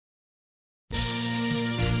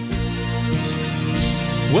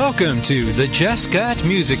Welcome to the Jesscott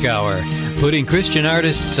Music Hour, putting Christian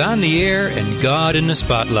artists on the air and God in the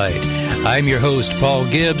spotlight. I'm your host, Paul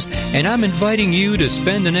Gibbs, and I'm inviting you to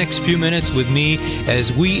spend the next few minutes with me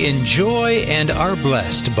as we enjoy and are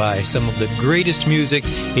blessed by some of the greatest music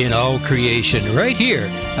in all creation right here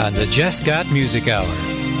on the Jesscott Music Hour.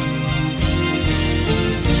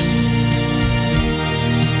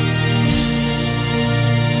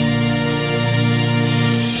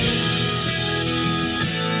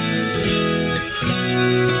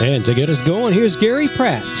 And to get us going, here's Gary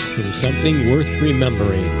Pratt in Something Worth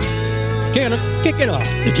Remembering. Kicking off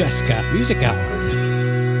the Jesscott Music Hour.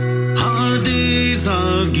 Our days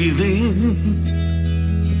are giving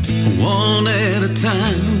one at a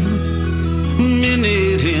time,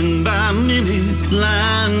 minute in by minute,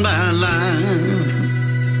 line by line.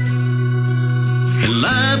 And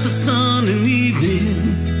like the sun in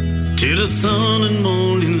evening to the sun and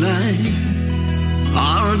morning light,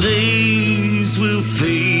 our days will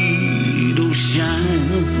fade or shine.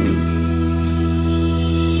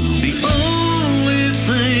 The only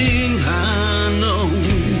thing I know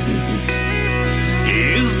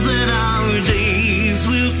is that our days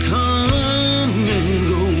will come and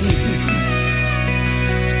go.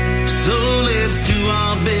 So let's do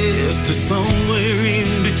our best to somewhere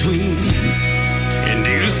in between and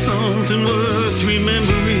do something worth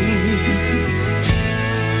remembering.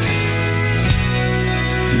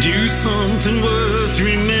 Do something worth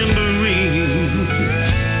remembering.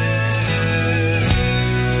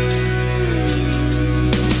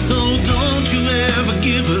 So don't you ever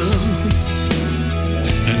give up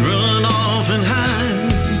and run off and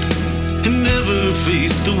hide and never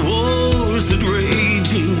face the wars that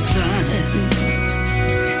rage inside.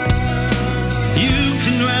 You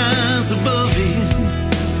can rise above it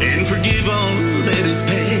and forgive all that is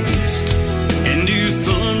past and do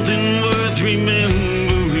something worth remembering.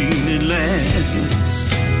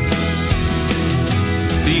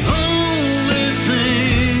 The only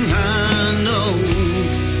thing I know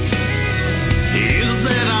is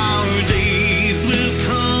that our days will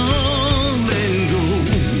come and go.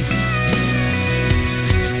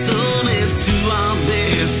 So let's do our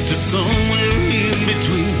best to somewhere in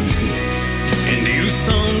between and do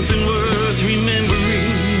something worth remembering.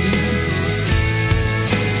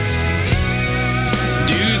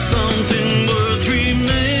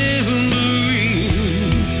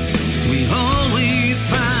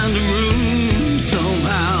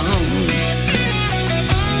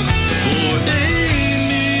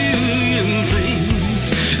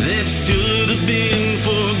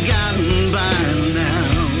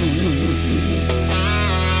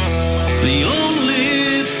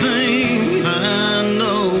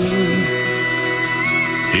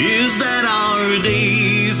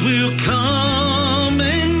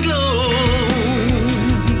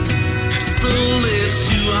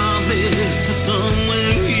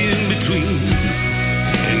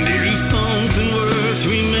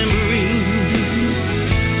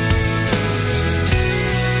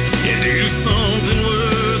 Do something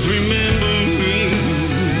worth remembering.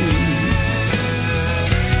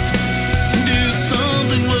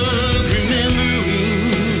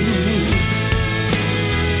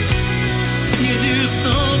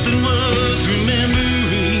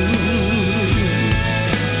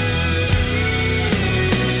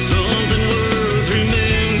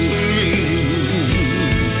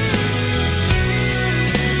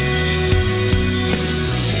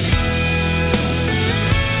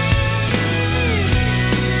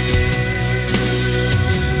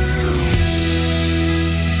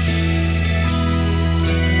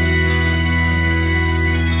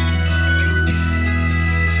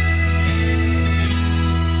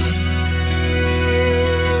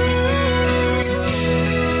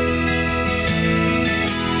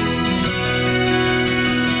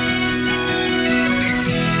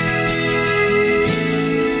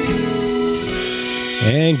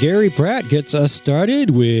 And Gary Pratt gets us started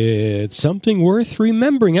with Something Worth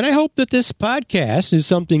Remembering. And I hope that this podcast is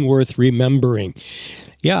something worth remembering.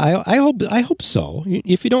 Yeah, I hope so.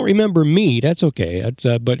 If you don't remember me, that's okay.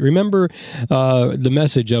 But remember the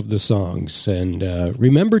message of the songs, and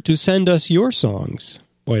remember to send us your songs.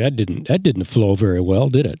 Boy, that didn't flow very well,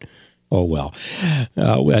 did it? Oh well,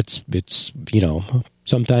 it's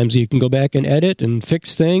sometimes you can go back and edit and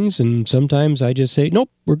fix things, and sometimes I just say nope.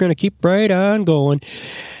 We're going to keep right on going.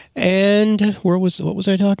 And what was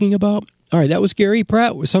I talking about? All right, that was Gary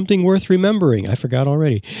Pratt with Something Worth Remembering. I forgot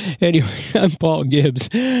already. Anyway, I'm Paul Gibbs,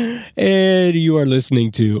 and you are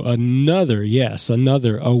listening to another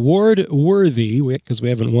award-worthy, because we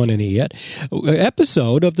haven't won any yet,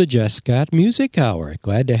 episode of the Jesscott Music Hour.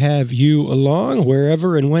 Glad to have you along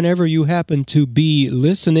wherever and whenever you happen to be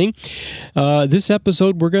listening. This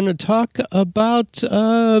episode, we're going to talk about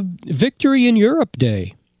Victory in Europe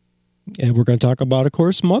Day. And we're going to talk about, of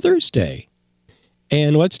course, Mother's Day.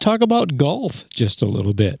 And let's talk about golf just a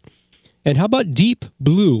little bit. And how about Deep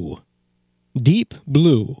Blue? Deep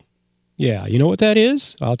Blue. Yeah, you know what that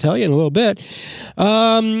is? I'll tell you in a little bit.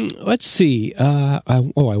 Let's see. I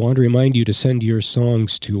want to remind you to send your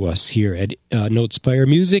songs to us here at Notespire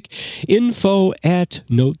Music.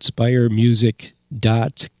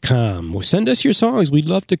 info@notespiremusic.com. Well, send us your songs. We'd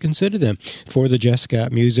love to consider them for the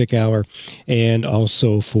Jesscott Music Hour and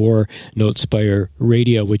also for Notespire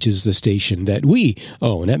Radio, which is the station that we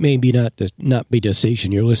own. That may be not be the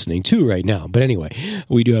station you're listening to right now, but anyway,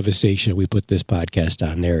 we do have a station. We put this podcast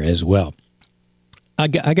on there as well. I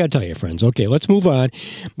got to tell you, friends. Okay, let's move on.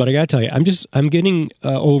 But I got to tell you, I'm getting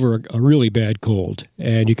over a really bad cold,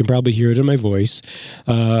 and you can probably hear it in my voice.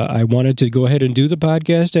 I wanted to go ahead and do the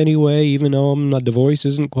podcast anyway, even though the voice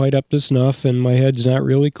isn't quite up to snuff and my head's not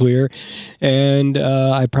really clear. And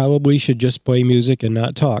I probably should just play music and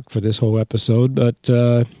not talk for this whole episode. But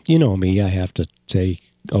you know me, I have to say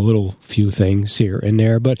a little few things here and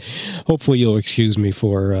there, but hopefully you'll excuse me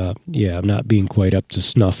for, I'm not being quite up to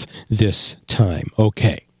snuff this time.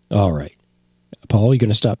 Okay. All right. Paul, you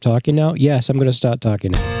going to stop talking now? Yes, I'm going to stop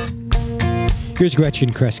talking now. Here's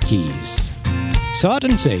Gretchen Kreskes. Sought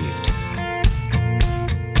and Saved.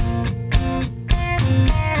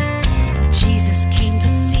 Jesus came to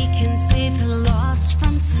seek and save the lost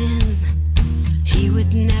from sin. He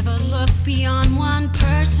would never look beyond one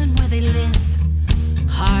person where they live.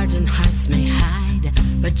 Hardened hearts may hide,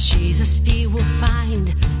 but Jesus he will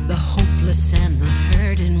find the hopeless and the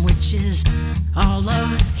hurting, which is all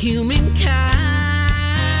of humankind.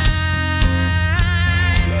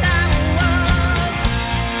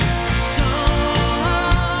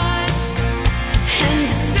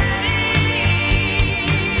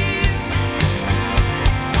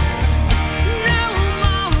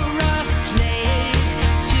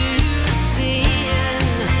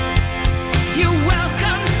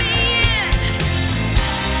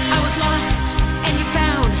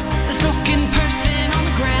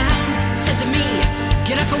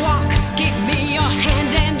 Get up and walk, give me your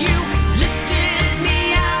hand, and you lifted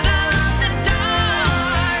me out of the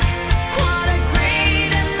dark. What a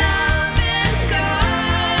great and loving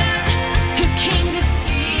God, who came to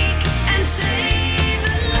seek and save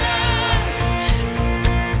the lost.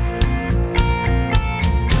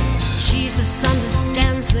 Jesus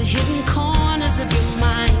understands the hidden corners of your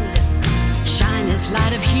mind. Shine his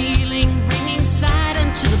light of healing, bringing sight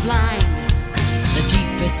unto the blind. The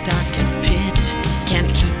deepest, darkest pit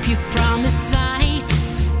can't keep you from his sight.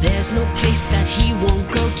 There's no place that he won't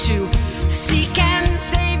go to. Seek and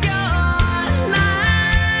save your life.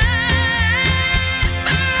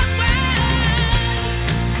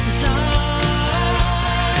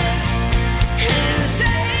 Sought and saved.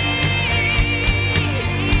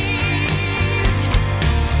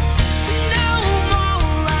 No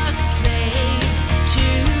more a slave to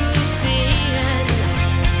sin.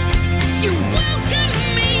 You welcome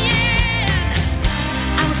me in.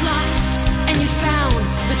 I was lost and you found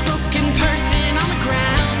this broken person on the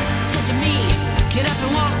ground. Said to me, get up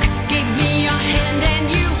and walk. Gave me your hand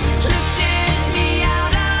and you lifted me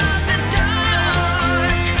out of the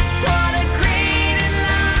dark. What a great and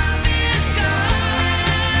loving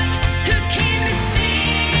God, who came to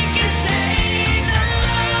seek and save the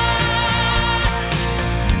lost.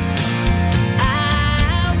 I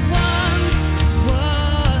once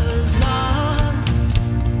was lost,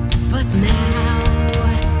 but now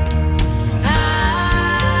I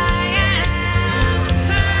am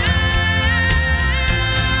found.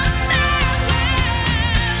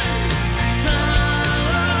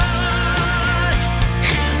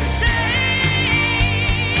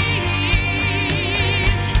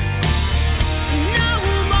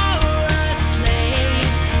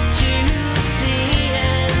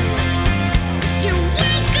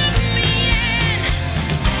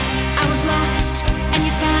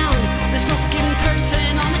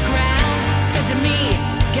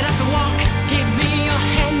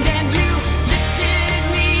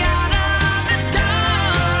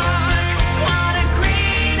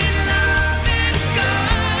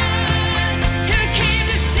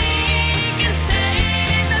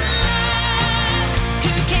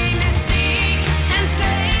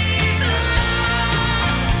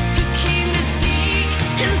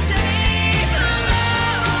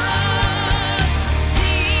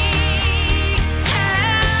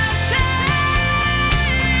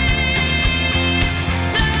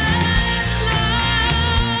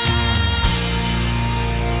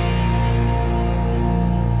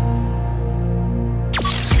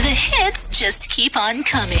 just keep on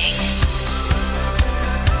coming.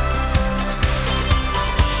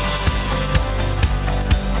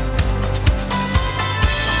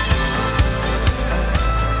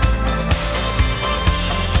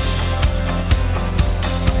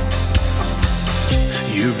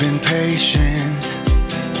 You've been patient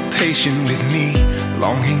with me,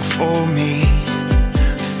 longing for me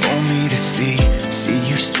to see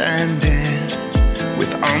you standing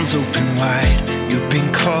with arms open wide. You've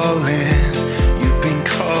been calling.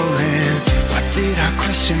 Why did I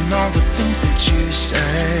question all the things that you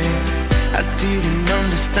say? I didn't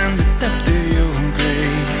understand the depth of your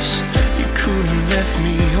embrace. You couldn't left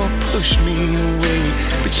me or push me away,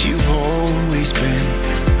 but you've always been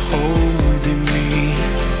holding me.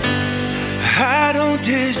 I don't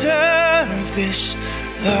deserve this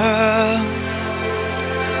love.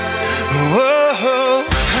 Whoa,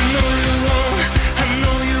 I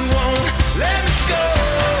know you won't let me go.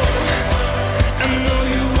 I know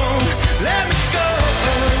you won't let me go.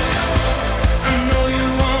 I know you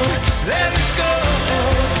won't let me go.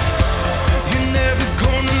 You're never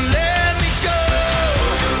gonna let me go.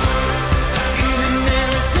 Even in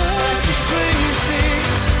the darkest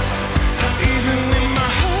places, even when my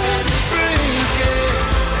heart is breaking,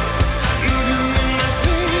 even when my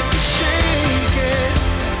faith is shaking,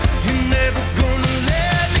 you're never gonna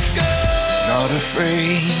let me go.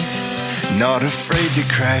 Not afraid to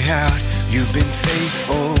cry out. You've been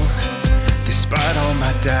faithful, despite all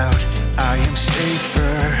my doubt. I am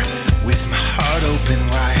safer with my heart open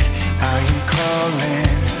wide. I am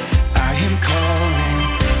calling,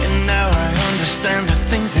 and now I understand the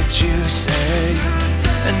things that you say.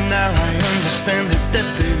 And now I understand the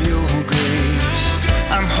depth of your grace.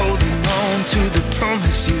 I'm holding on to the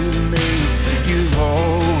promise you made. You've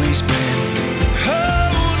always been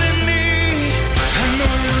holding me. I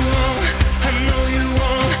know you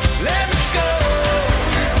won't let me go.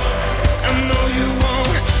 I know you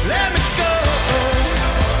won't let me go.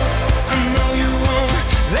 I know you won't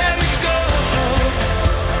let me go.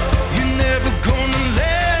 You're never gonna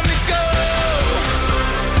let me go.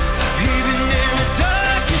 Even in the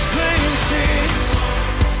darkest places,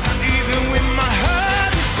 even when my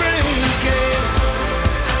heart is breaking,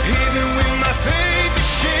 even when my faith is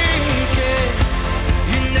shaking,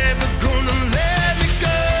 you're never gonna let me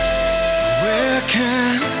go. Where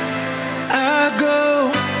can I go?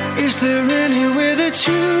 Is there anywhere that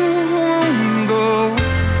you won't go?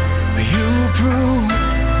 You proved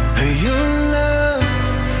your love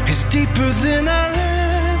is deeper than I'll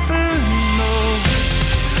ever know.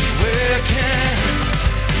 Where can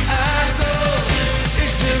I go?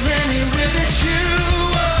 Is there anywhere that you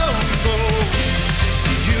won't go?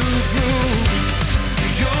 You proved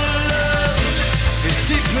your love is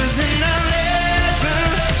deeper than I'll ever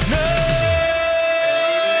know.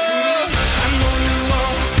 I know you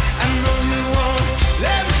won't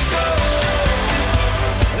let me go.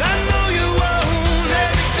 I know you won't let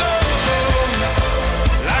me go.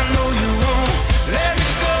 I know you won't let me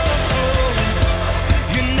go.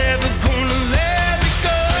 You're never gonna let me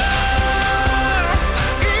go.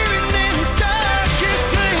 Even in the darkest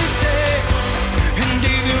places, and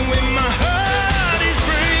even when my heart is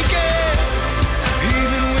breaking,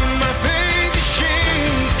 even when my faith is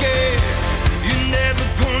shaking, you're never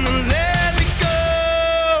gonna let me go.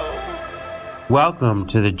 Welcome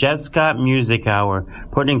to the Jesscott Music Hour,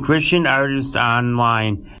 putting Christian artists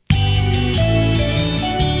online.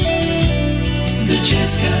 The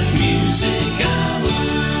Jesscott Music Hour.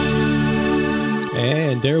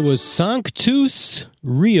 And there was Sanctus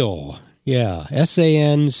Real. Yeah,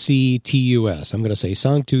 Sanctus. I'm going to say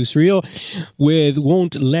Sanctus Real with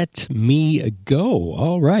Won't Let Me Go.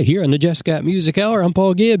 All right, here on the Jesscott Music Hour, I'm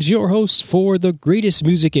Paul Gibbs, your host for the greatest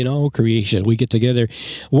music in all creation. We get together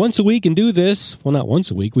once a week and do this. Well, not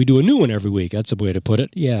once a week. We do a new one every week. That's a way to put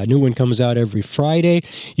it. Yeah, a new one comes out every Friday.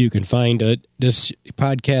 You can find this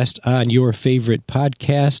podcast on your favorite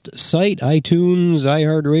podcast site, iTunes,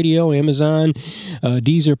 iHeartRadio, Amazon,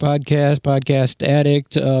 Deezer Podcast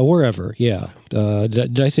Addict, wherever. Yeah.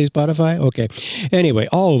 Did I say Spotify? Okay. Anyway,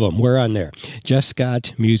 all of them, we're on there.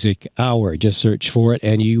 Jesscott Music Hour. Just search for it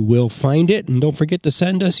and you will find it. And don't forget to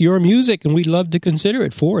send us your music, and we'd love to consider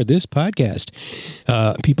it for this podcast.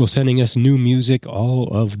 People sending us new music all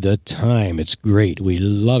of the time. It's great. We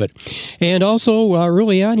love it. And also,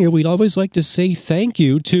 early on here, we'd always like to say thank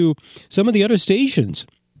you to some of the other stations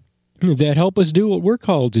that help us do what we're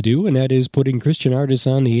called to do, and that is putting Christian artists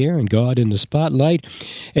on the air and God in the spotlight.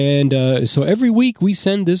 And so every week we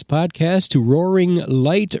send this podcast to Roaring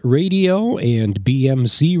Light Radio and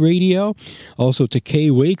BMC Radio, also to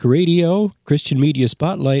K-Wake Radio, Christian Media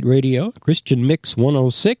Spotlight Radio, Christian Mix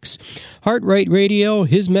 106, Heart Right Radio,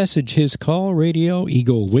 His Message, His Call Radio,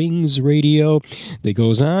 Eagle Wings Radio. It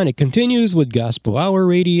goes on. It continues with Gospel Hour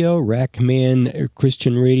Radio, Rackman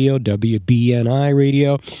Christian Radio, WBNI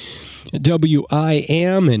Radio,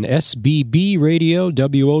 WIM and SBB Radio,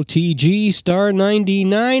 WOTG, Star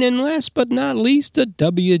 99, and last but not least, the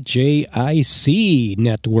WJIC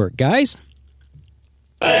network. Guys?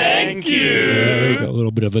 Thank you. A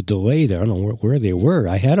little bit of a delay there. I don't know where they were.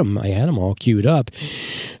 I had them all queued up.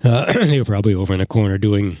 They were probably over in the corner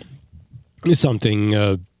doing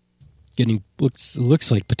something, getting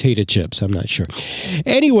looks like potato chips. I'm not sure.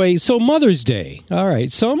 Anyway, so Mother's Day. All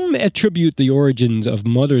right. Some attribute the origins of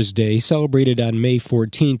Mother's Day, celebrated on May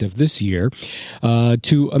 14th of this year,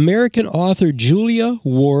 to American author Julia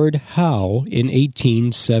Ward Howe in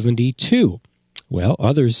 1872. Well,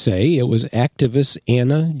 others say it was activist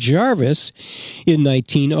Anna Jarvis in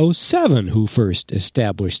 1907 who first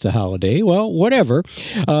established the holiday. Well, whatever.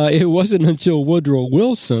 It wasn't until Woodrow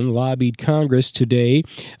Wilson lobbied Congress on May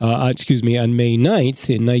 9th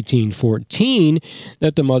in 1914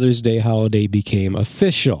 that the Mother's Day holiday became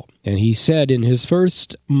official. And he said in his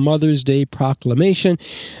first Mother's Day proclamation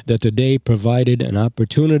that the day provided an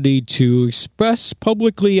opportunity to express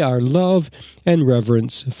publicly our love and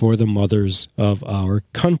reverence for the mothers of our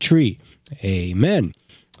country. Amen.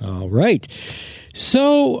 All right.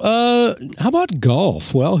 So, how about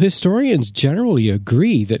golf? Well, historians generally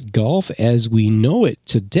agree that golf as we know it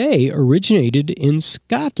today originated in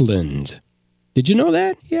Scotland. Did you know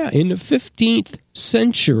that? Yeah, in the 15th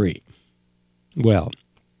century. Well,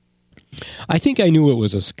 I think I knew it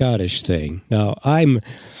was a Scottish thing. Now, I'm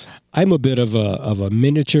a bit of a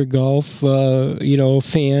miniature golf,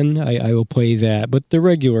 fan. I will play that, but the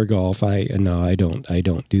regular golf, I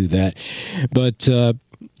don't do that. But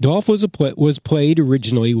golf was played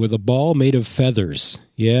originally with a ball made of feathers.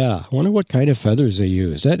 Yeah, I wonder what kind of feathers they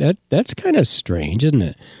use. That's kind of strange, isn't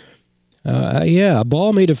it? A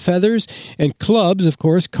ball made of feathers and clubs, of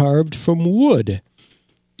course, carved from wood.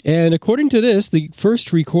 And according to this, the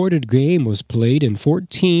first recorded game was played in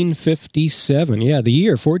 1457. Yeah, the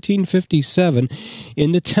year 1457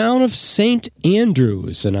 in the town of St.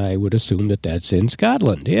 Andrews. And I would assume that that's in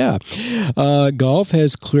Scotland. Yeah. Golf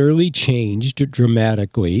has clearly changed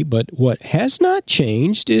dramatically, but what has not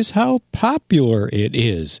changed is how popular it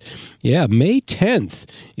is. Yeah, May 10th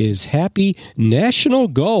is Happy National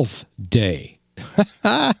Golf Day.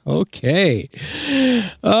 Okay.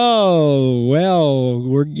 Oh,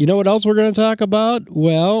 well, you know what else we're going to talk about?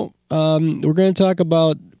 Well, we're going to talk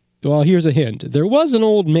about, well, here's a hint. There was an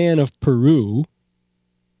old man of Peru.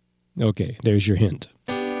 Okay, there's your hint.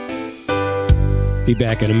 Be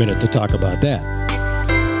back in a minute to talk about that.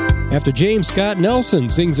 After James Scott Nelson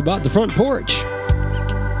sings about the front porch.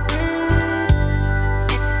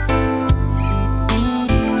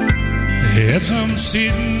 As I'm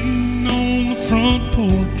sitting on the front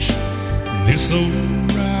porch, this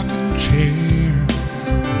old rocking chair,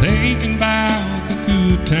 thinking about the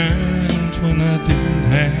good times when I didn't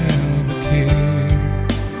have a care.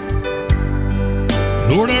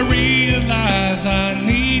 Lord, I realize I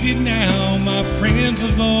need it now. My friends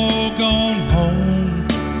have all gone home.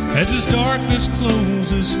 As this darkness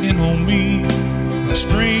closes in on me, my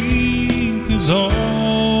strength is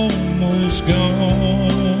almost gone.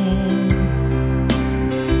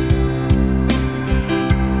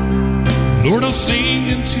 Lord, I'll sing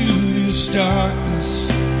into this darkness,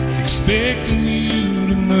 expecting you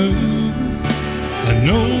to move. I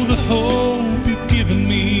know the hope you've given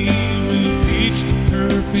me will pitch the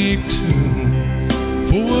perfect tune.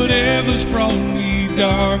 For whatever's brought me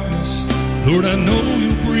darkness, Lord, I know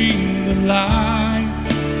you'll bring the light.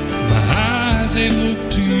 My eyes, they look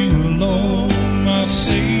to you alone, my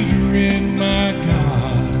Savior and my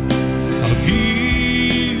God. I'll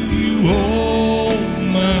give you all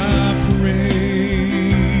my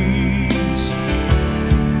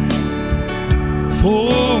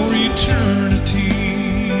for eternity.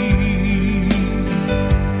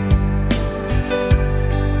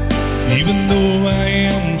 Even though I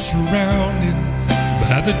am surrounded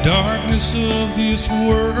by the darkness of this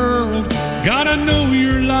world, God, I know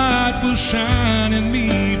your light will shine in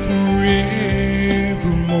me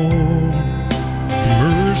forevermore.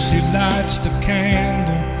 Mercy lights the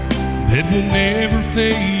candle that will never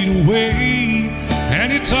fade away,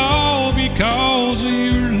 and it's all because of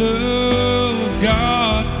your love,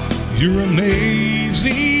 God. You're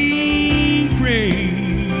amazing.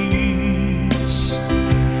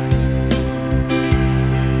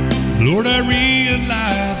 Lord, I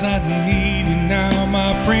realize I need you now.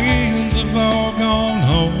 My friends have all gone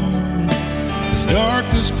home. As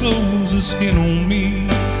darkness closes in on me,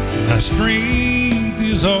 my strength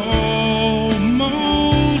is almost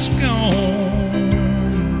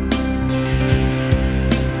gone.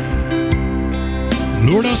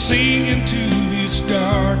 Lord, I'll sing into this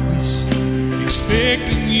darkness,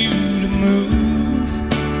 expecting you to move.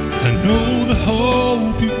 I know the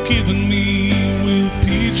hope you've given me will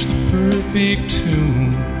pitch the perfect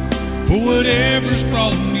tune. For whatever's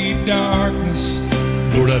brought me darkness,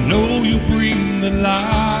 Lord, I know you'll bring the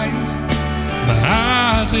light. My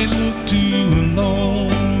eyes, they look to you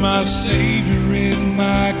alone, my Savior and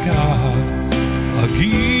my God. I'll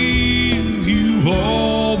give you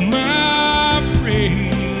all my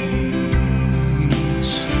praise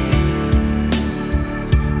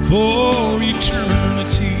for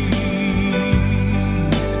eternity.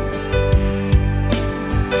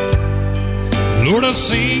 Lord, I'll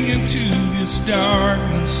sing into this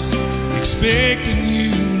darkness, expecting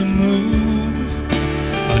you to move.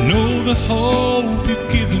 I know the hope you've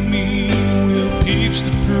given me will pitch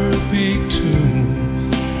the perfect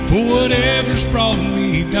tune. For whatever's brought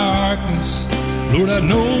me darkness, Lord, I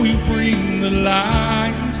know you bring the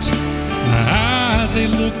light. My eyes, they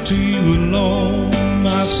look to you alone,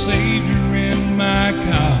 my Savior and my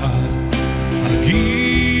God. I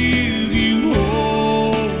give you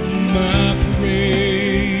all my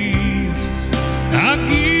praise. I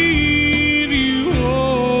give you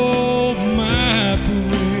all my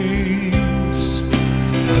praise.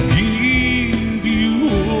 I give you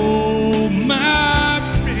all my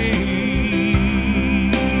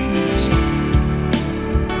praise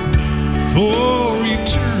for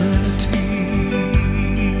eternity.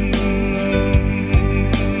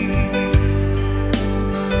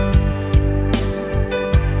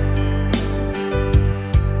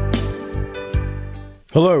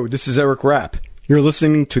 Hello, this is Eric Rapp. You're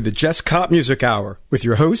listening to the Jesscott Music Hour with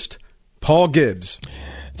your host, Paul Gibbs.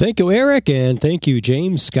 Thank you, Eric, and thank you,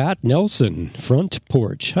 James Scott Nelson, Front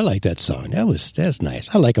Porch. I like that song. That's nice.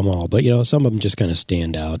 I like them all, but, some of them just kind of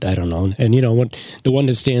stand out. I don't know. And, the one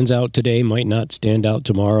that stands out today might not stand out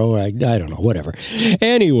tomorrow. I don't know, whatever.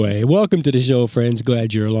 Anyway, welcome to the show, friends.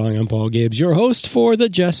 Glad you're along. I'm Paul Gibbs, your host for the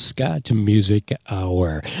Jesscott Music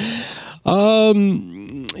Hour.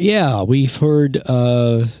 Yeah, we've heard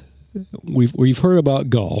about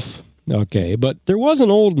golf, okay, but there was an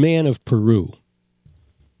old man of Peru.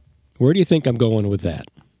 Where do you think I'm going with that?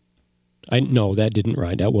 No, that didn't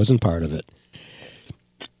rhyme. That wasn't part of it.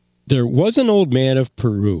 There was an old man of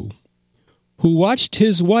Peru who watched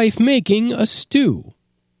his wife making a stew.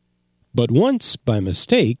 But once, by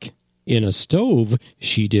mistake, in a stove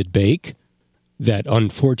she did bake that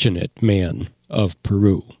unfortunate man of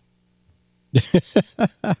Peru.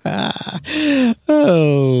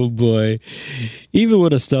 Oh, boy. Even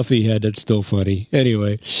with a stuffy head, it's still funny.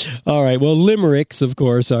 Anyway, all right. Well, limericks, of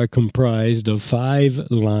course, are comprised of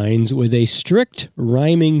 5 lines with a strict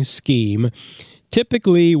rhyming scheme,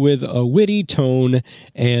 typically with a witty tone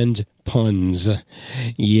and puns.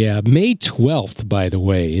 Yeah, May 12th, by the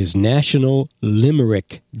way, is National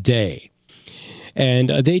Limerick Day. And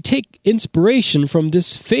they take inspiration from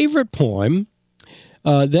this favorite poem,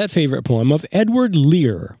 that favorite poem of Edward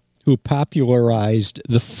Lear, who popularized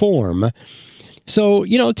the form. So,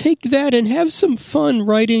 take that and have some fun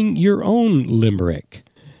writing your own limerick.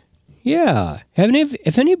 Yeah. Have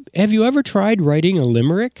you ever tried writing a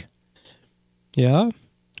limerick? Yeah.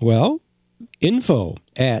 Well,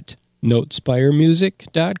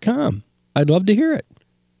 info@notespiremusic.com. I'd love to hear it.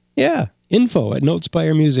 Yeah.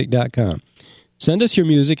 info@notespiremusic.com. Send us your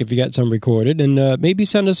music if you got some recorded, and maybe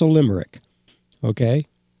send us a limerick. Okay?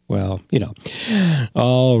 Well,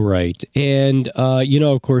 All right. And,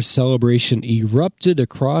 of course, celebration erupted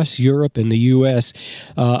across Europe and the U.S.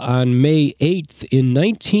 On May 8th in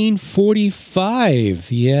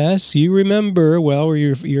 1945. Yes, you remember. Well,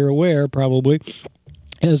 you're aware, probably.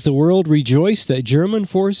 As the world rejoiced that German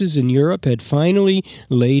forces in Europe had finally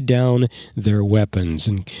laid down their weapons,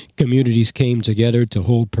 and communities came together to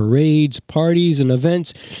hold parades, parties, and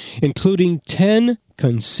events, including 10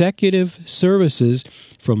 consecutive services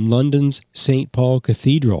from London's St. Paul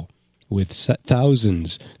Cathedral, with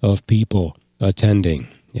thousands of people attending.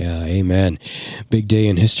 Yeah, amen. Big day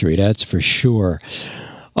in history, that's for sure.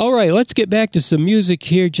 All right, let's get back to some music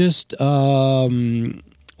here. Just well,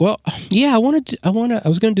 yeah, I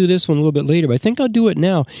was going to do this one a little bit later, but I think I'll do it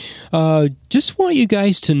now. Just want you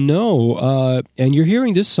guys to know, and you're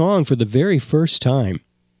hearing this song for the very first time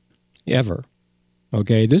ever.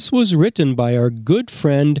 Okay, this was written by our good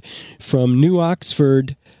friend from New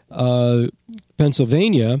Oxford,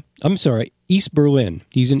 Pennsylvania. I'm sorry, East Berlin.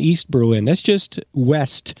 He's in East Berlin. That's just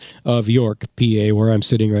west of York, PA, where I'm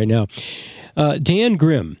sitting right now. Dan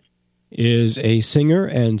Grimm is a singer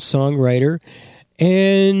and songwriter.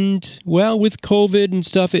 And, well, with COVID and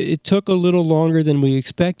stuff, it took a little longer than we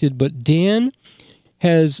expected. But Dan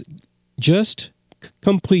has just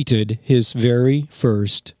completed his very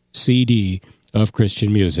first CD of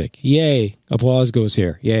Christian music. Yay. Applause goes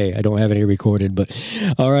here. Yay. I don't have any recorded, but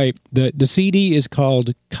all right. The CD is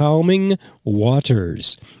called Calming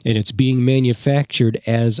Waters, and it's being manufactured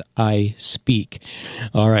as I speak.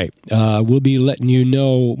 All right. We'll be letting you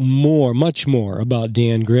know much more about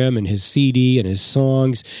Dan Grimm and his CD and his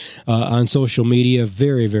songs on social media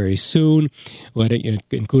very, very soon,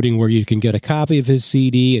 including where you can get a copy of his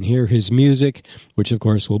CD and hear his music, which, of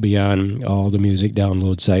course, will be on all the music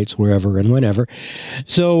download sites, wherever and whenever.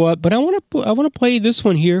 So, but I want to play this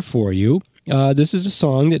one here for you. This is a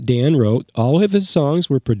song that Dan wrote. All of his songs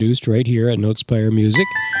were produced right here at Notespire Music.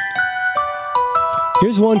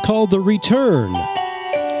 Here's one called The Return.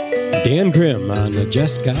 Dan Grimm on the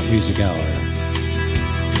Jesscott Music Hour.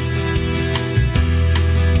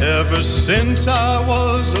 Ever since I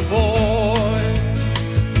was a boy,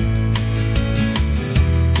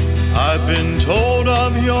 I've been told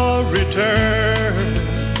of your return.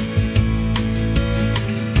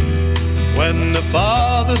 When the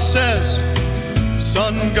Father says,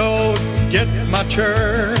 son, go get my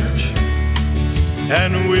church,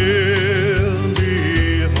 and we'll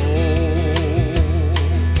be whole.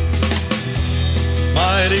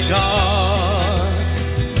 Mighty God,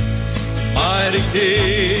 mighty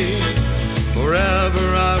King,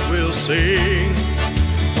 forever I will sing,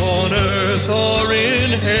 on earth or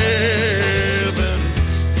in heaven,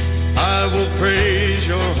 I will praise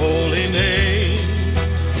your holy name.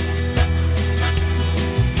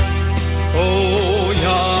 Oh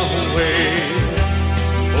Yahweh,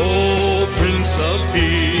 oh Prince of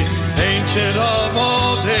Peace, Ancient of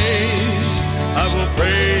all days, I will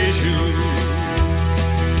praise you.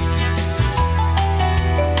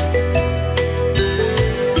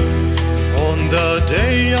 On the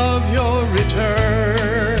day of your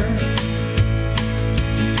return,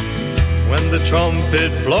 when the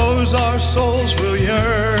trumpet blows, our souls will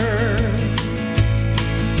yearn.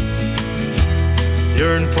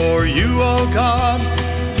 Yearn for you, oh God,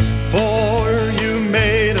 for you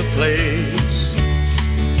made a place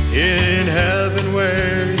in heaven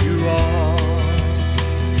where you are.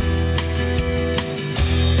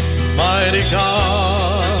 Mighty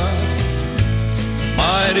God,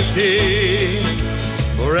 mighty King,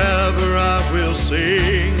 forever I will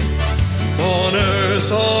sing, on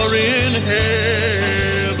earth or in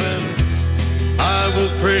heaven, I will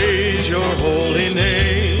praise your holy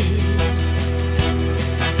name.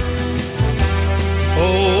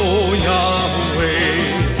 Oh Yahweh,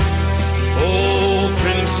 oh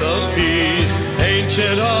Prince of Peace,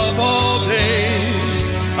 Ancient of all days,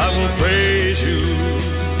 I will praise you.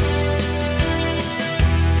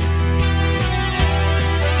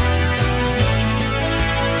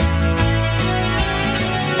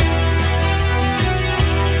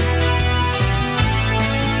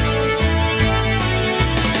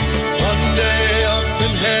 One day up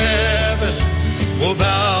in heaven, we'll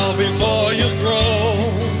bow before your throne.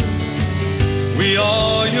 We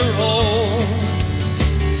are your own.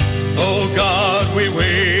 Oh God, we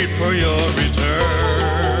wait for your return.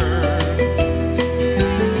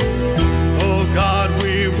 Oh God,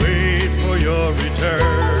 we wait for your return.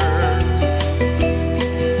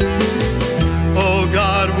 Oh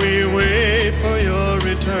God, we wait for your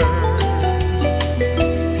return.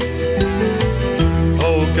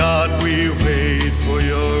 Oh God, we wait for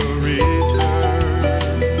your return.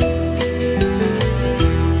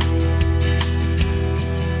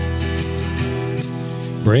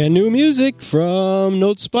 Brand new music from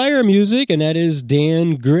Notespire Music, and that is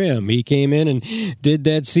Dan Grimm. He came in and did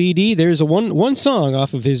that CD. There's one song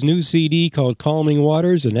off of his new CD called Calming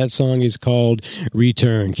Waters, and that song is called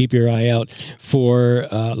Return. Keep your eye out for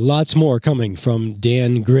lots more coming from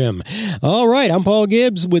Dan Grimm. All right, I'm Paul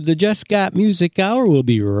Gibbs with the Jesscott Music Hour. We'll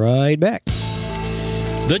be right back.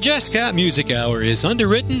 The Jesscott Music Hour is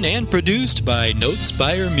underwritten and produced by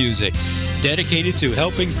Notespire Music, dedicated to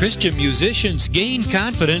helping Christian musicians gain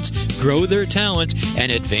confidence, grow their talent, and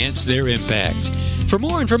advance their impact. For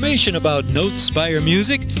more information about Notespire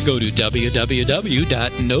Music, go to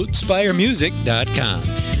www.notespiremusic.com.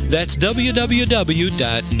 That's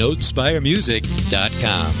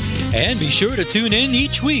www.notespiremusic.com. And be sure to tune in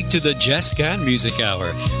each week to the Jesscott Music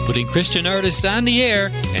Hour, putting Christian artists on the air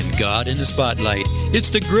and God in the spotlight. It's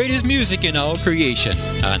the greatest music in all creation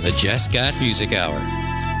on the Jesscott Music Hour.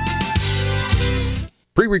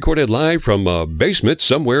 Pre-recorded live from a basement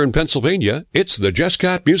somewhere in Pennsylvania, it's the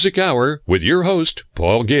Jesscott Music Hour with your host,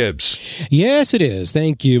 Paul Gibbs. Yes, it is.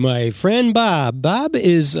 Thank you, my friend Bob. Bob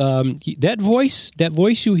is that voice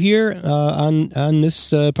you hear on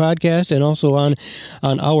this podcast and also on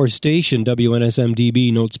our station,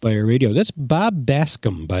 WNSMDB Notes by Radio. That's Bob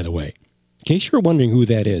Bascom, by the way. In case you're wondering who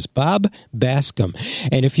that is, Bob Bascom.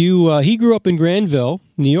 And if you, he grew up in Granville,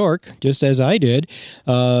 New York, just as I did.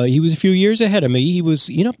 He was a few years ahead of me. He was,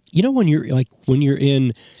 you know, when you're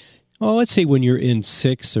in, let's say when you're in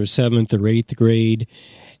 6th or 7th or 8th grade,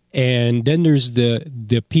 and then there's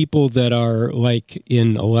the people that are like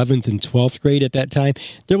in 11th and 12th grade at that time.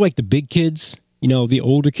 They're like the big kids. You know, the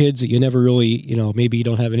older kids that you never really, maybe you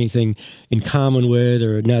don't have anything in common with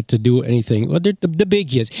or not to do anything. Well, they're the big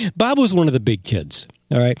kids. Bob was one of the big kids,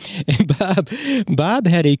 all right? And Bob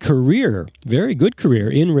had a career, very good career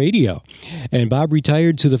in radio. And Bob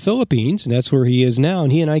retired to the Philippines, and that's where he is now.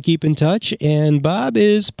 And he and I keep in touch. And Bob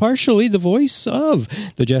is partially the voice of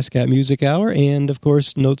the Jesscott Music Hour and, of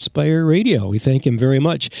course, Notes by Radio. We thank him very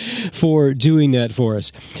much for doing that for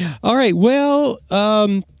us. All right, well...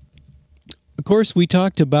 Of course, we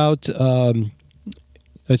talked about, we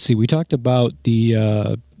talked about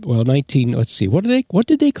the, what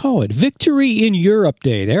did they call it? Victory in Europe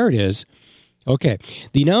Day. There it is. Okay.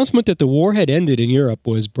 The announcement that the war had ended in Europe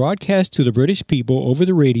was broadcast to the British people over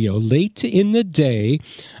the radio late in the day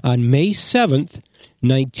on May 7th,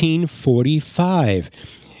 1945.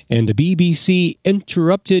 And the BBC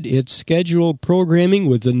interrupted its scheduled programming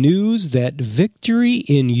with the news that Victory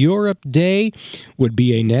in Europe Day would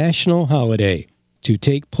be a national holiday to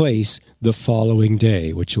take place the following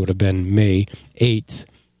day, which would have been May 8th.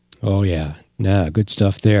 Oh, yeah. Good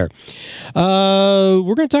stuff there. We're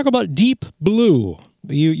going to talk about Deep Blue.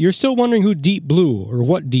 You're still wondering who Deep Blue or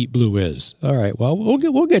what Deep Blue is. All right, well,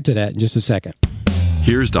 we'll get to that in just a second.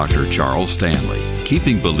 Here's Dr. Charles Stanley,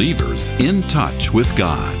 keeping believers in touch with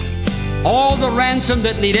God. All the ransom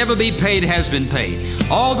that need ever be paid has been paid.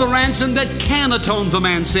 All the ransom that can atone for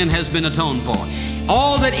man's sin has been atoned for.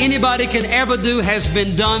 All that anybody can ever do has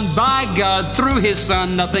been done by God through His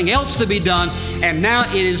Son, nothing else to be done. And now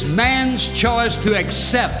it is man's choice to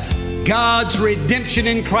accept God's redemption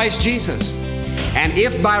in Christ Jesus. And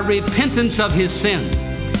if by repentance of his sin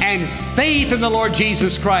and faith in the Lord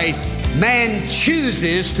Jesus Christ, man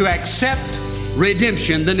chooses to accept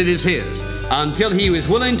redemption, then it is his. Until he is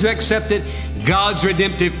willing to accept it, God's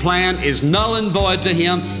redemptive plan is null and void to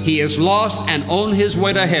him. He is lost and on his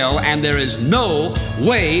way to hell, and there is no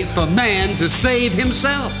way for man to save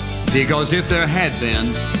himself. Because if there had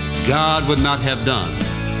been, God would not have done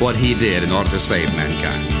what he did in order to save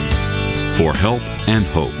mankind. For help and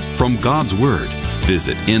hope from God's Word,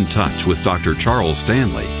 visit In Touch with Dr. Charles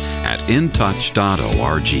Stanley at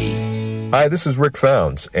intouch.org. Hi, this is Rick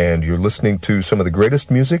Founds, and you're listening to some of the greatest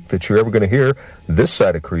music that you're ever going to hear, this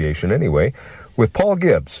side of creation anyway, with Paul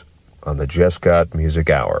Gibbs on the Jesscott Music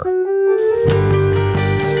Hour.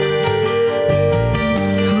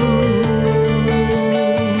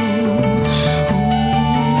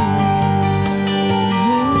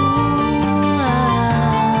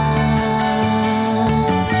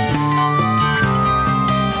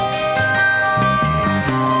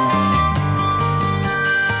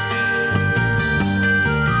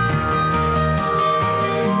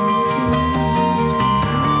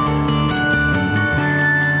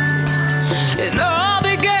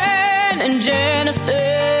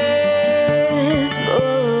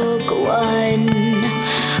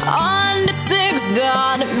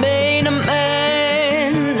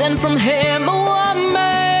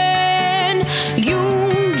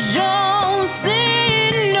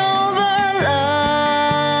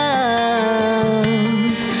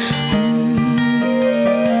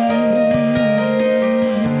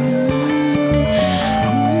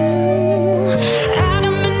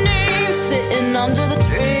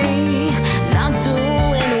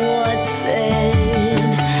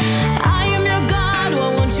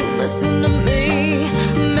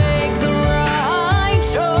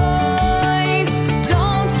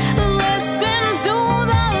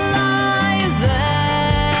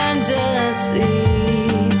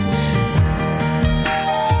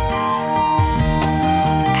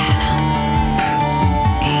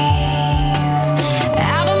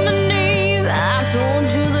 Told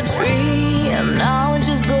you the tree, and now it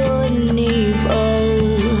just goes.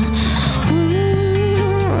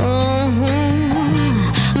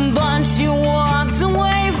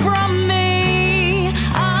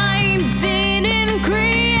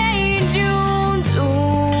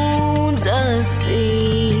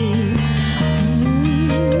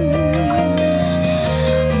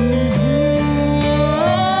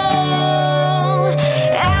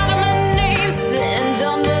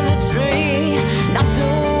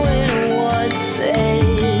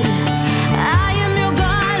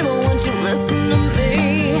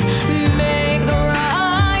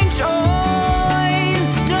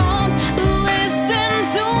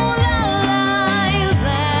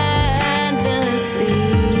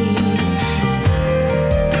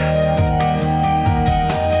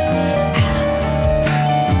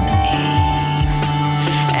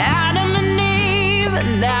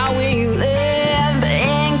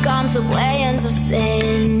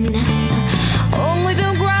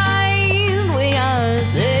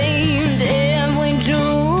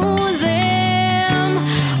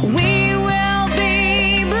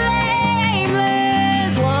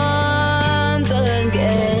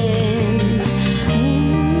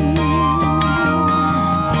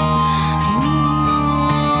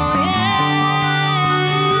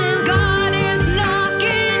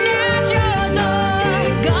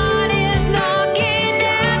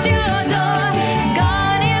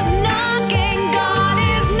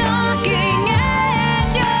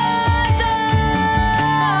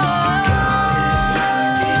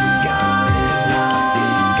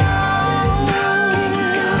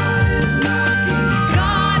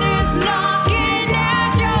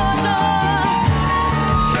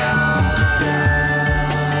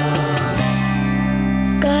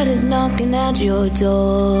 knocking at your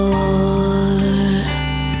door.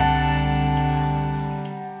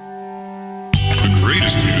 The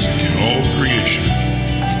greatest music in all creation.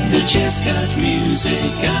 The Jesscott Music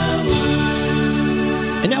Hour.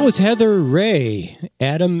 And that was Heather Ray.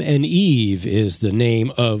 Adam and Eve is the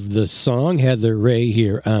name of the song. Heather Ray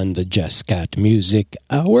here on the Jesscott Music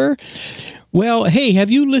Hour. Well, hey,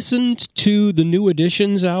 have you listened to the New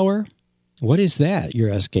Editions Hour? What is that,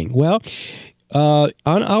 you're asking? Well, on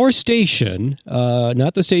our station,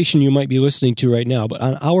 not the station you might be listening to right now, but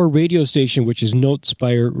on our radio station, which is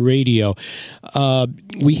Notespire Radio,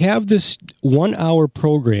 we have this 1-hour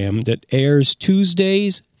program that airs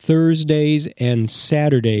Tuesdays, Thursdays, and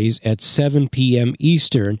Saturdays at 7 p.m.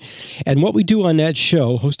 Eastern. And what we do on that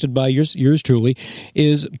show, hosted by yours truly,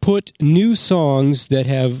 is put new songs that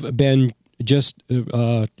have been just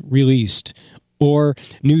released, or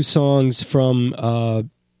new songs from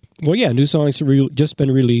new songs have just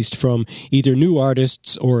been released from either new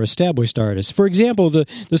artists or established artists. For example, the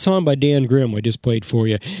song by Dan Grimm I just played for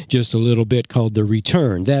you just a little bit, called The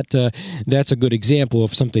Return. That's a good example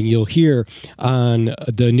of something you'll hear on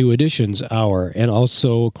the New Editions Hour. And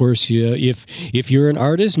also, of course, if you're an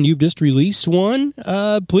artist and you've just released one,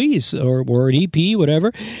 please, or an EP,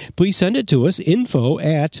 whatever, please send it to us,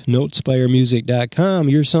 info@notespiremusic.com.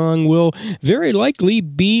 Your song will very likely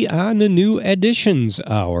be on the New Editions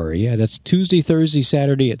Hour. Yeah, that's Tuesday, Thursday,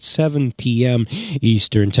 Saturday at 7 p.m.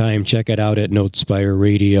 Eastern Time. Check it out at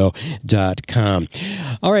notespireradio.com.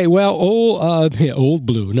 All right, well,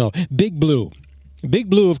 Big Blue. Big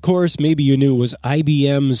Blue, of course, maybe you knew, was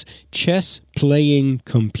IBM's chess-playing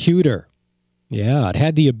computer. Yeah, it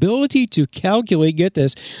had the ability to calculate, get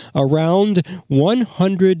this, around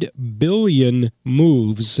 100 billion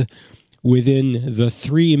moves within the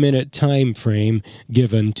 3-minute time frame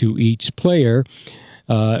given to each player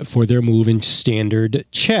for their move in standard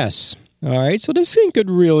chess. All right, so this thing could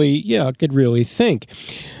really think.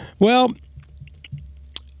 Well,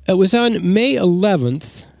 it was on May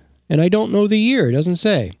 11th, and I don't know the year. It doesn't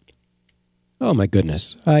say. Oh my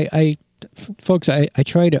goodness! Folks, I'll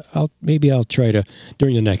try to. I'll try to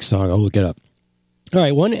during the next song. I'll look it up. All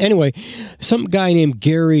right. Anyway, some guy named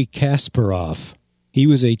Garry Kasparov. He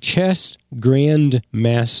was a chess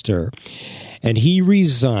grandmaster, and he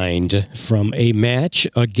resigned from a match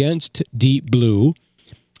against Deep Blue,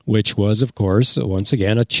 which was, of course, once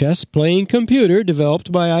again, a chess-playing computer developed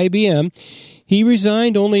by IBM. He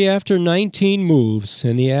resigned only after 19 moves,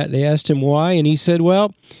 and they asked him why, and he said,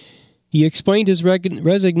 well, he explained his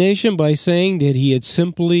resignation by saying that he had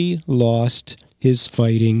simply lost his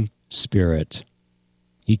fighting spirit.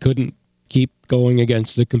 He couldn't keep going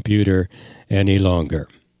against the computer any longer.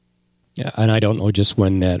 And I don't know just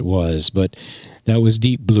when that was, but that was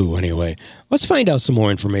Deep Blue anyway. Let's find out some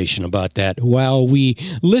more information about that while we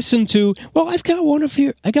listen to, well, I got one of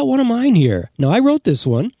mine here. Now, I wrote this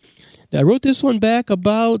one back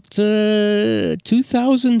about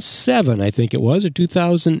 2007, I think it was, or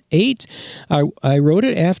 2008. I wrote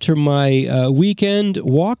it after my weekend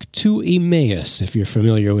walk to Emmaus, if you're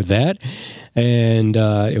familiar with that. And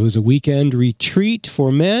it was a weekend retreat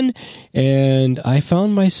for men, and I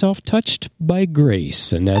found myself touched by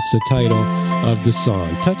grace, and that's the title of the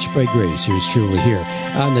song, Touched by Grace. Here's truly here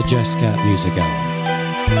on the Jesscott Music Hour.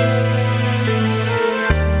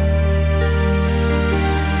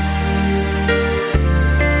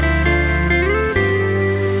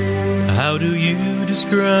 How do you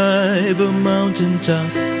describe a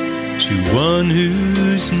mountaintop to one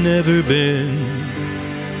who's never been?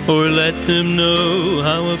 Or let them know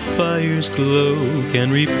how a fire's glow can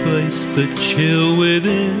replace the chill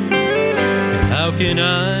within? How can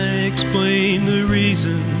I explain the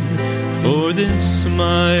reason for this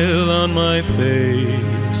smile on my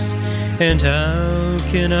face? And how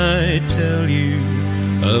can I tell you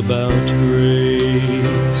about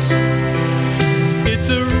grace? It's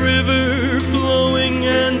a river flowing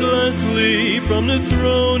endlessly from the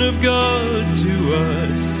throne of God to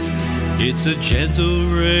us. It's a gentle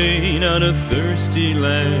rain on a thirsty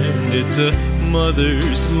land. It's a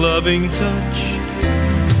mother's loving touch.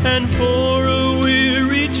 And for a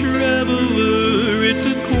weary traveler, it's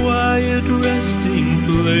a quiet resting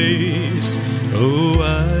place. Oh,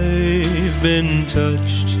 I've been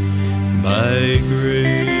touched by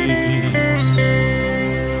grace.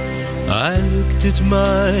 I looked at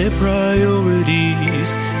my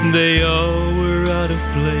priorities, they all were out of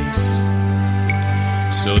place.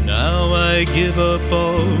 So now I give up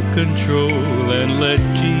all control and let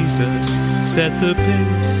Jesus set the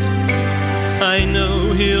pace. I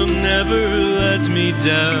know He'll never let me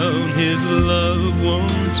down, His love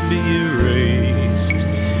won't be erased.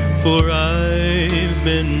 for I've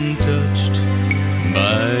been touched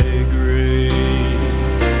by grace.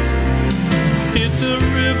 It's a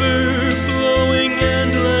river flowing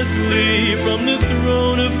endlessly from the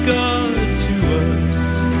throne of God to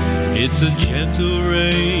us. It's a gentle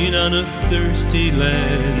rain on a thirsty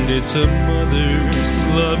land. It's a mother's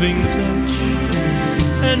loving touch.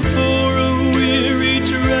 And for a weary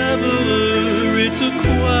traveler, it's a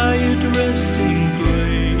quiet resting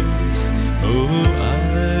place. Oh,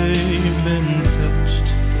 I've been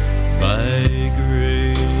touched by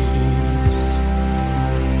grace.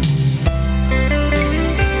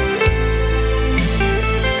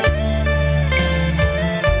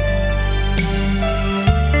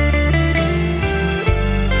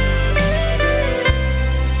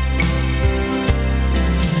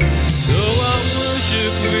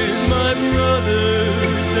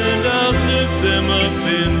 And I'll lift them up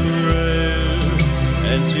in prayer,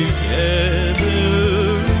 and together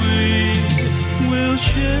we will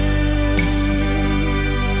share.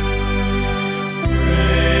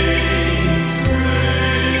 Grace,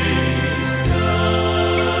 grace,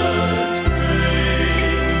 God's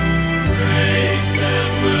grace, grace that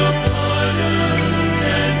will pardon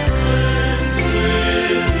and cleanse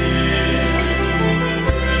within.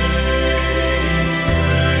 Grace,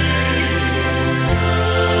 grace, God's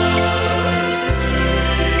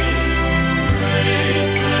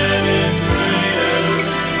grace that is greater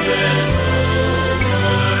than all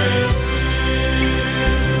my sin.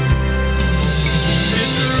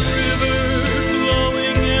 It's a river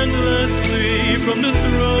flowing endlessly from the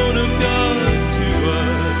throne of God to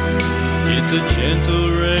us. It's a gentle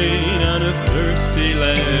rain on a thirsty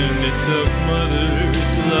land. It's a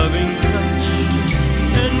mother's loving touch.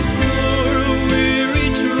 And for a weary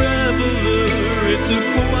traveler, it's a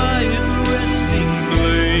quiet resting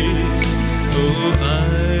place. Oh,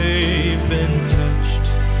 I've been touched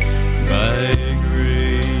by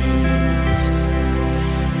grace.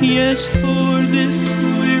 Yes, for this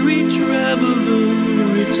weary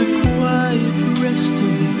traveler, it's a quiet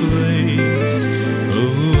resting place.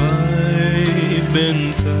 Oh, I've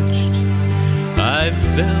been touched. I've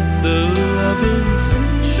felt the loving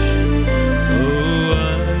touch. Oh,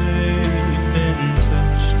 I've been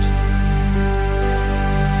touched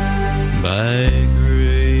by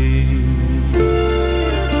grace.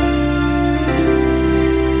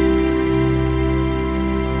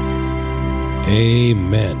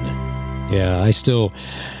 Amen. Yeah, I still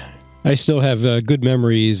have good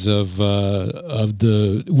memories of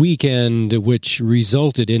the weekend which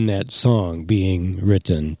resulted in that song being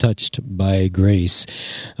written, "Touched by Grace."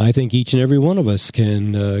 I think each and every one of us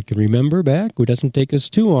can remember back. It doesn't take us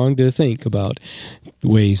too long to think about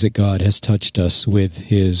ways that God has touched us with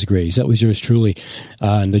His grace. That was yours truly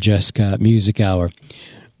on the Jesscott Music Hour.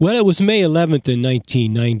 Well, it was May 11th in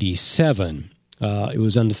 1997.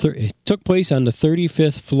 It took place on the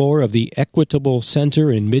 35th floor of the Equitable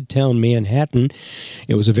Center in Midtown Manhattan.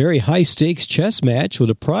 It was a very high-stakes chess match with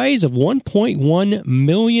a prize of $1.1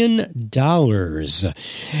 million.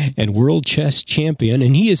 And world chess champion,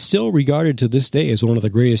 and he is still regarded to this day as one of the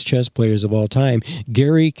greatest chess players of all time,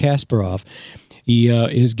 Garry Kasparov.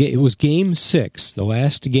 It was Game 6. The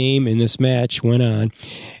last game in this match went on,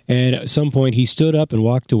 and at some point he stood up and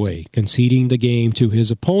walked away, conceding the game to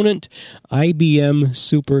his opponent, IBM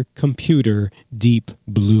supercomputer Deep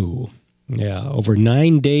Blue. Yeah, over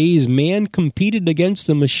 9 days, man competed against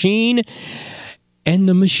the machine, and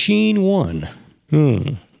the machine won.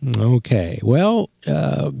 Okay, well,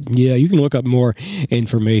 you can look up more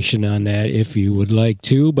information on that if you would like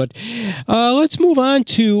to, but let's move on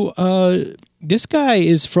to... this guy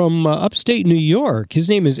is from upstate New York. His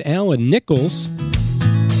name is Alan Nichols.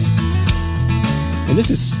 And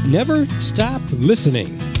this is Never Stop Listening.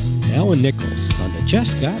 Alan Nichols on the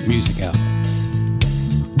Jesscott Music Hour.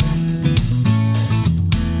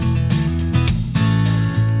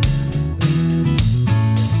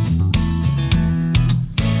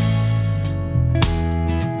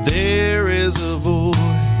 There is a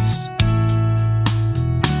voice,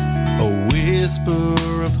 a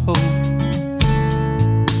whisper of hope,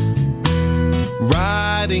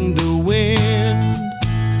 riding the wind.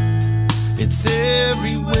 It's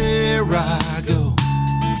everywhere I go.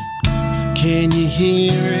 Can you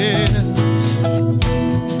hear it?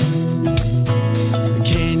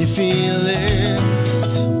 Can you feel it?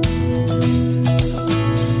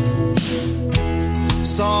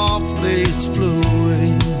 Softly it's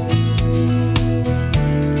flowing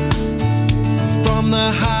from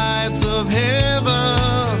the heights of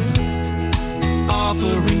heaven,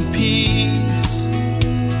 offering peace.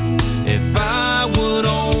 If I would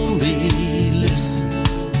only listen,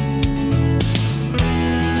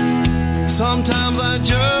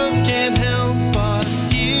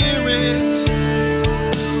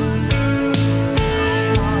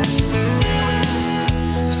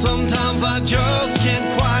 Sometimes I just can't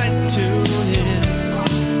quite tune in.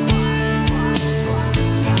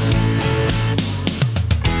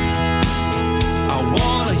 I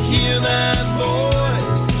wanna hear that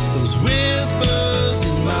voice, those whispers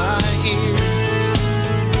in my ears.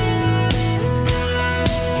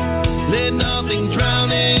 Let nothing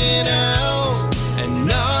drown it out, and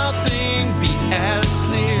nothing be as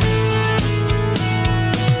clear.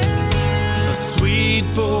 A sweet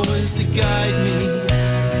voice to guide me.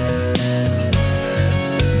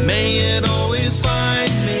 May it always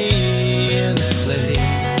find me in a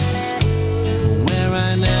place where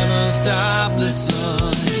I never stop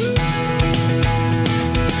listening.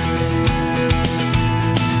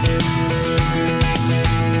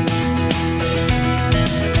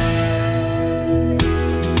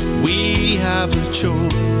 We have a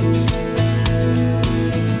choice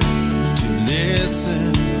to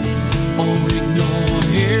listen or ignore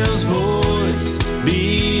his voice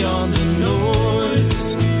beyond the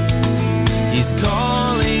noise. He's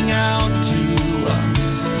calling out to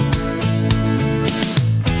us.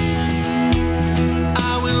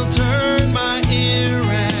 I will turn my ear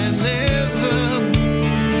and listen.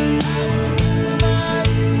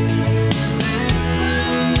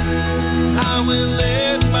 I will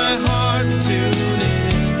let my heart tune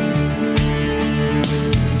in.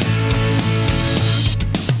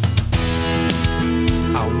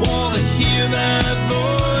 I want to hear that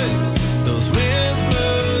voice, those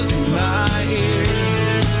whispers in my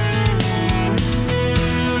ears.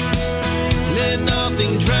 Let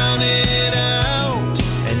nothing drown it out,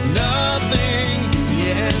 and nothing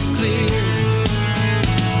is clear.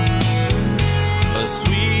 A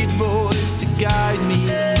sweet voice to guide me.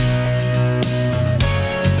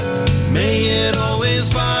 May it always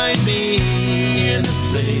find me in a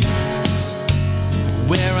place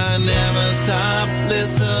where I never stop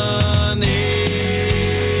listening.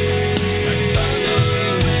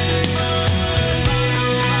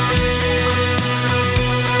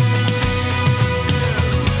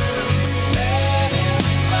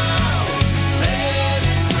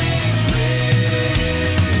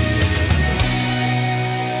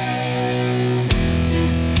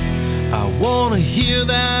 I wanna hear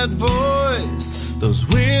that voice, those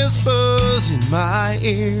whispers in my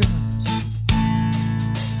ears.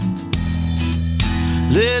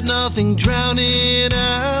 Let nothing drown it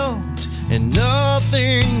out, and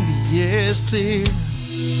nothing be as clear.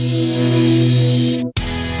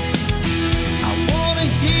 I wanna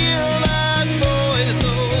hear that voice,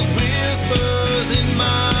 those whispers in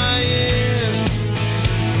my ears.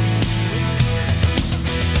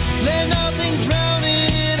 Let nothing drown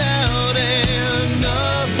it out, and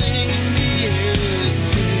nothing be as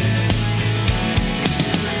clear.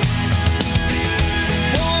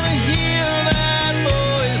 Wanna hear that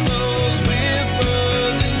voice, those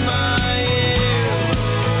whispers in my ears.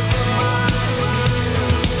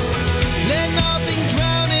 Let nothing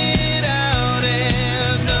drown it out,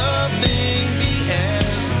 and nothing be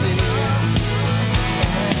as clear.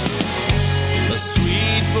 A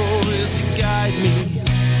sweet voice to guide me.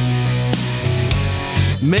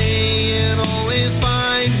 May it always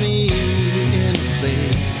find me in a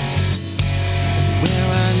place where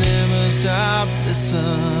I never stop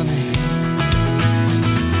listening.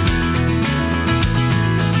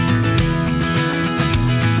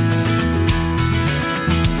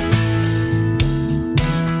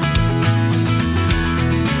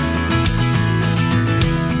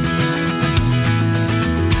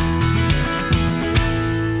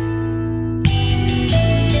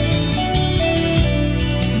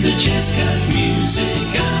 The Jesscott Music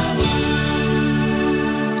Hour.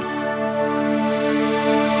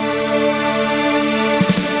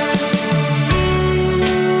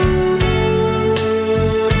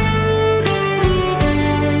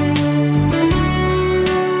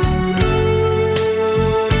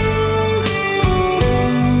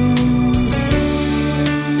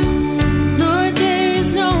 Lord, there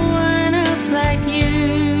is no one else like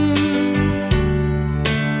you.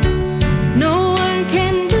 No one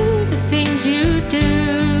can do the things you do.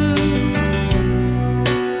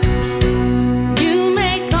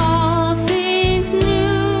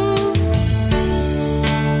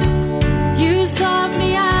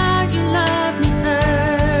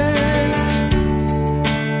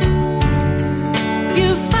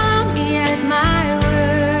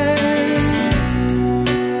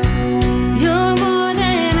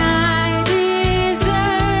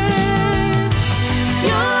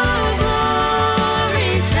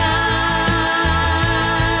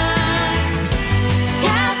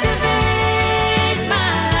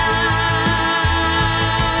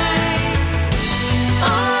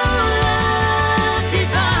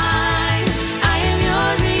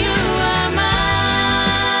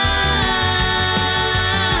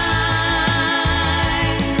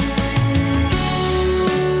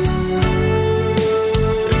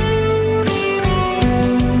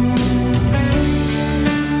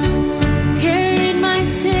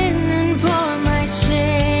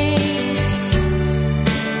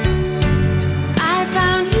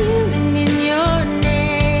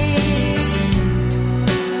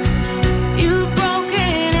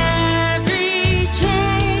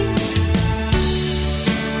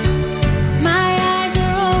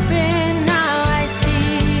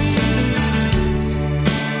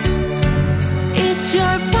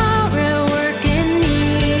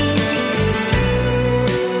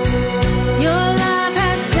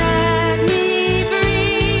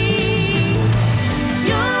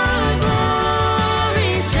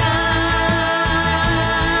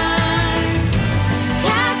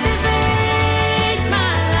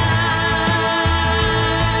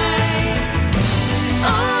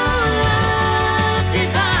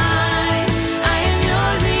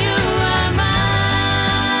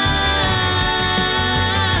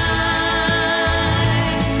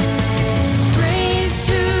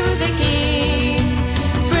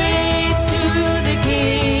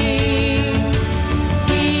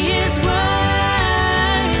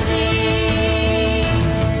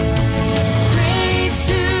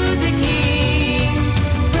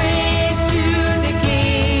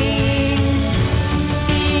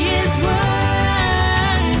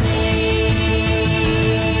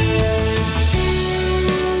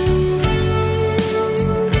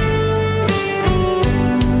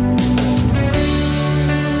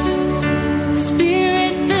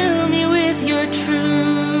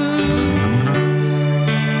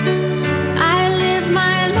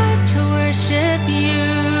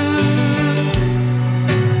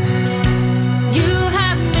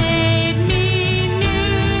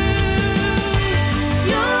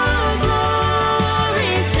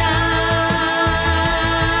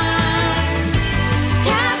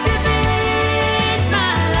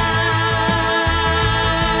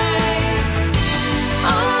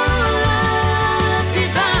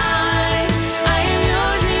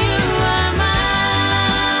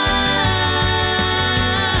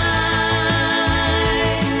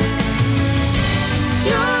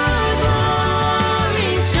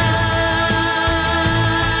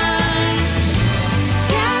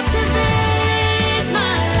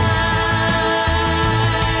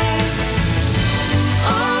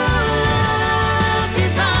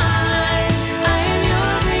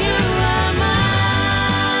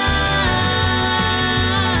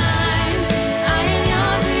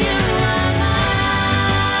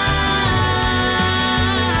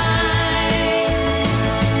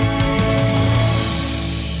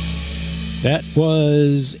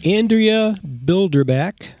 was Andrea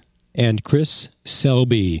Bilderback and Chris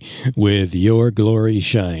Selby with Your Glory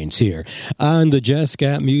Shines here on the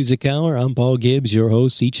Jesscott Music Hour. I'm Paul Gibbs, your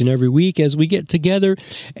host each and every week as we get together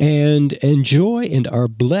and enjoy and are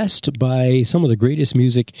blessed by some of the greatest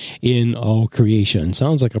music in all creation.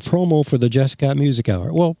 Sounds like a promo for the Jesscott Music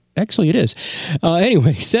Hour. Well, actually it is.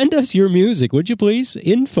 Anyway, send us your music, would you please?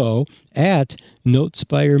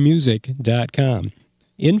 info@notespiremusic.com.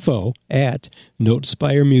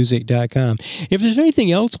 info@notespiremusic.com. If there's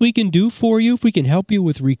anything else we can do for you, if we can help you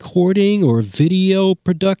with recording or video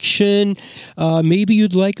production, maybe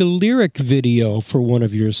you'd like a lyric video for one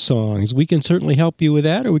of your songs, we can certainly help you with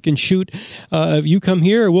that, or we can shoot, if you come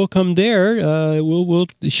here, we'll come there, we'll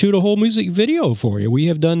shoot a whole music video for you. We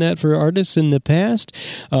have done that for artists in the past.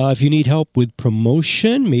 If you need help with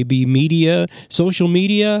promotion, maybe media, social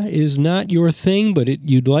media is not your thing, but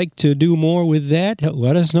you'd like to do more with that,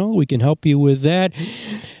 let us know. We can help you with that.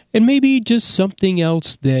 And maybe just something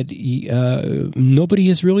else that nobody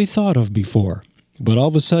has really thought of before. But all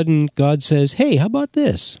of a sudden, God says, hey, how about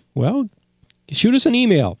this? Well, shoot us an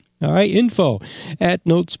email. All right,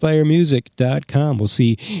 info@notespiremusic.com. We'll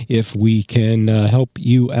see if we can help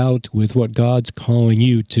you out with what God's calling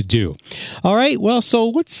you to do. All right, well, so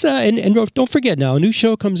what's, and don't forget now, a new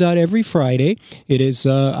show comes out every Friday. It is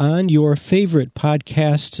on your favorite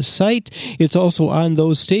podcast site. It's also on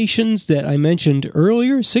those stations that I mentioned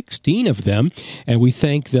earlier, 16 of them, and we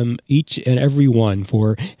thank them each and every one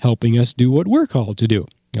for helping us do what we're called to do.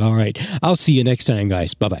 All right, I'll see you next time,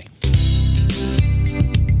 guys. Bye-bye.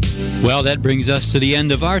 Well, that brings us to the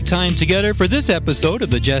end of our time together for this episode of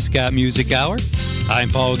the Jesscott Music Hour. I'm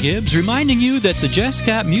Paul Gibbs, reminding you that the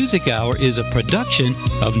Jesscott Music Hour is a production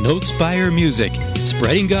of Notespire Music,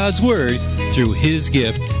 spreading God's Word through His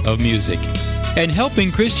gift of music, and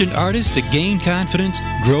helping Christian artists to gain confidence,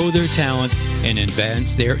 grow their talent, and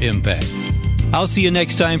advance their impact. I'll see you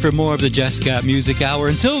next time for more of the Jesscott Music Hour.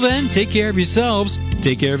 Until then, take care of yourselves,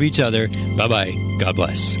 take care of each other. Bye-bye. God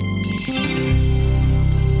bless.